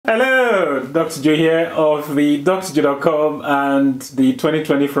Hello, Dr. Joe here of the drjoe.com and the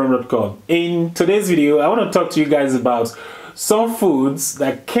 2020from.com. In today's video, I want to talk to you guys about some foods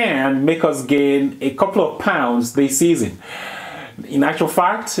that can make us gain a couple of pounds this season. In actual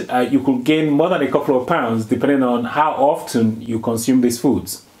fact, you could gain more than a couple of pounds depending on how often you consume these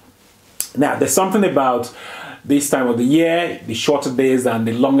foods. Now, there's something about this time of the year, the shorter days and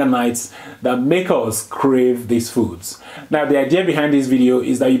the longer nights, that make us crave these foods. Now, the idea behind this video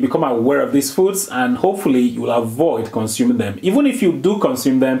is that you become aware of these foods and hopefully you will avoid consuming them. Even if you do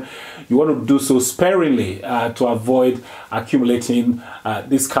consume them, you want to do so sparingly to avoid accumulating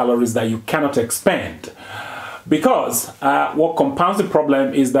these calories that you cannot expend. Because what compounds the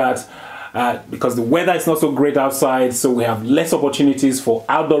problem is that because the weather is not so great outside, so we have less opportunities for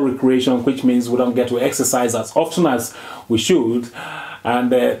outdoor recreation, which means we don't get to exercise as often as we should, and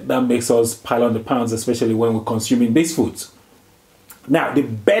that makes us pile on the pounds, especially when we're consuming these foods. Now, the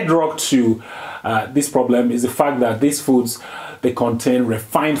bedrock to this problem is the fact that these foods, they contain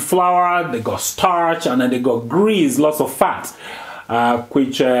refined flour, they got starch, and then they got grease, lots of fat,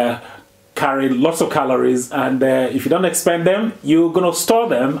 which carry lots of calories, and if you don't expend them, you're going to store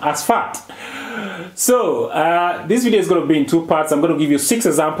them as fat. So this video is going to be in two parts. I'm going to give you 6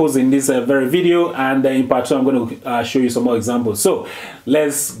 examples in this very video, and in part 2 I'm going to show you some more examples. So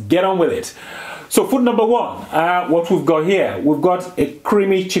let's get on with it. So food number 1, what we've got here, we've got a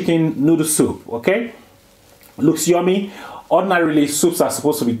creamy chicken noodle soup. Okay, looks yummy. Ordinarily, soups are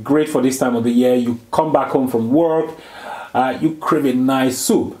supposed to be great for this time of the year. You come back home from work, you crave a nice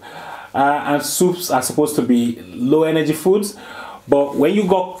soup. And soups are supposed to be low energy foods, but when you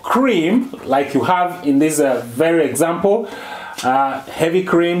got cream like you have in this very example, heavy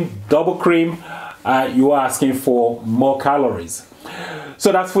cream, double cream, you are asking for more calories.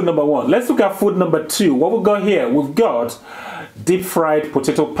 So that's food number 1. Let's look at food number 2. What we've got here, we've got deep fried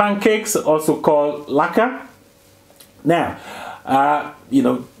potato pancakes, also called laka. Now,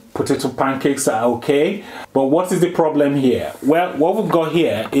 potato pancakes are okay, but what is the problem here? Well, what we've got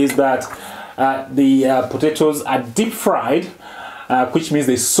here is that the potatoes are deep fried, which means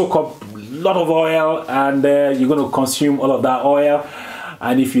they soak up a lot of oil, and you're going to consume all of that oil.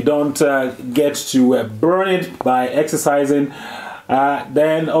 And if you don't get to burn it by exercising,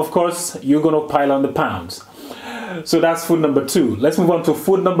 then of course you're going to pile on the pounds. So that's food number 2. Let's move on to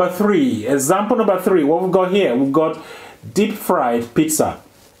food number 3. Example number 3, what we've got here, we've got deep fried pizza.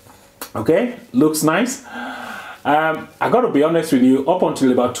 Okay, looks nice. I got to be honest with you, up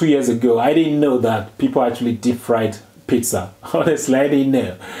until about 2 years ago, I didn't know that people actually deep fried pizza. Honestly, I didn't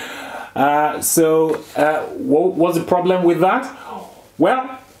know. So what was the problem with that?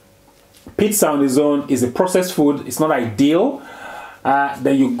 Well, pizza on its own is a processed food. It's not ideal.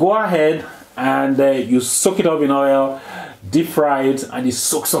 Then you go ahead and you soak it up in oil, deep fry it, and it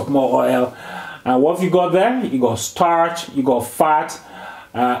soaks up more oil. And what have you got there? You got starch, you got fat.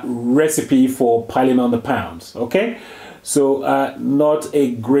 Recipe for piling on the pounds. Okay, so not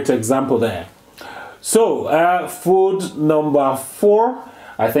a great example there. So food number 4,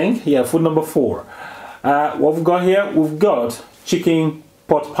 I think. Yeah, food number 4. What we've got here, we've got chicken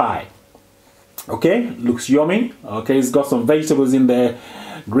pot pie. Okay, looks yummy. Okay, it's got some vegetables in there,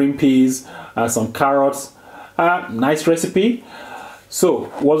 green peas, some carrots. Nice recipe. So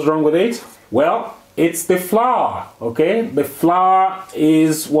what's wrong with it? Well, it's the flour. Okay, the flour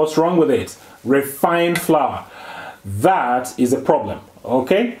is what's wrong with it. Refined flour, that is a problem.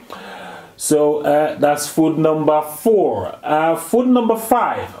 Okay, so that's food number 4. Food number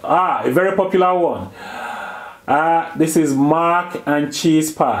 5, a very popular one. This is mac and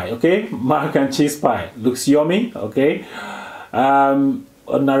cheese pie. Okay, mac and cheese pie looks yummy. Okay,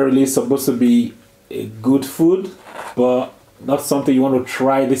 ordinarily supposed to be a good food, but not something you want to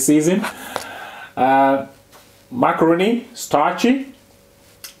try this season. Macaroni, starchy,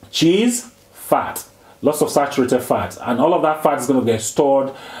 cheese, fat, lots of saturated fat, and all of that fat is going to get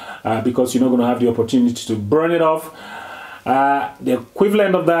stored because you're not going to have the opportunity to burn it off. The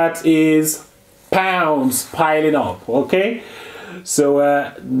equivalent of that is pounds piling up. Okay,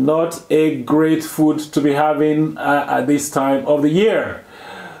 so not a great food to be having at this time of the year.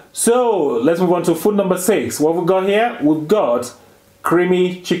 So let's move on to food number 6. What we've got here, we've got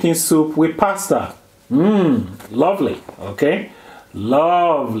creamy chicken soup with pasta. Lovely. Okay,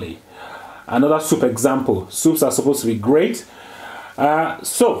 lovely. Another soup example. Soups are supposed to be great.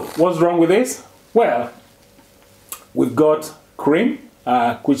 So what's wrong with this? Well, we've got cream,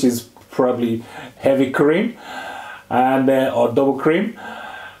 which is probably heavy cream, and or double cream,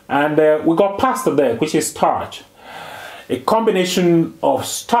 and we got pasta there, which is starch. A combination of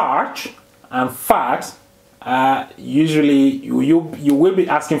starch and fat usually you will be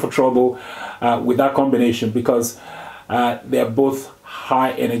asking for trouble with that combination, because they're both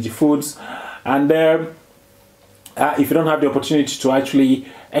high energy foods, and if you don't have the opportunity to actually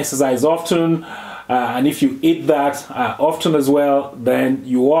exercise often, and if you eat that often as well, then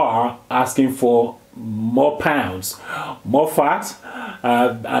you are asking for more pounds, more fat,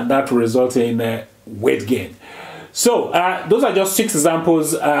 and that will result in weight gain. So those are just 6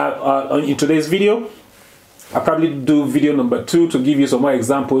 examples in today's video. I'll probably do video number 2 to give you some more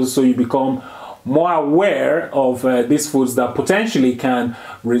examples, so you become more aware of these foods that potentially can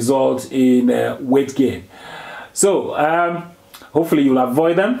result in weight gain. So hopefully you'll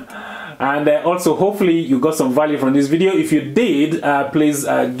avoid them, and also hopefully you got some value from this video. If you did, please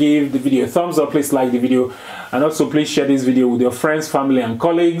give the video a thumbs up, please like the video, and also please share this video with your friends, family and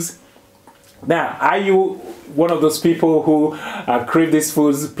colleagues. Now, are you one of those people who crave these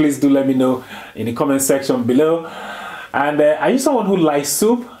foods? Please do let me know in the comment section below. And are you someone who likes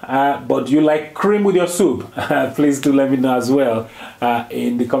soup, but do you like cream with your soup? Please do let me know as well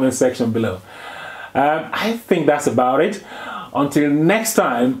in the comment section below. I think that's about it. Until next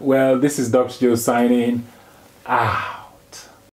time, well, this is Dr. Joe signing.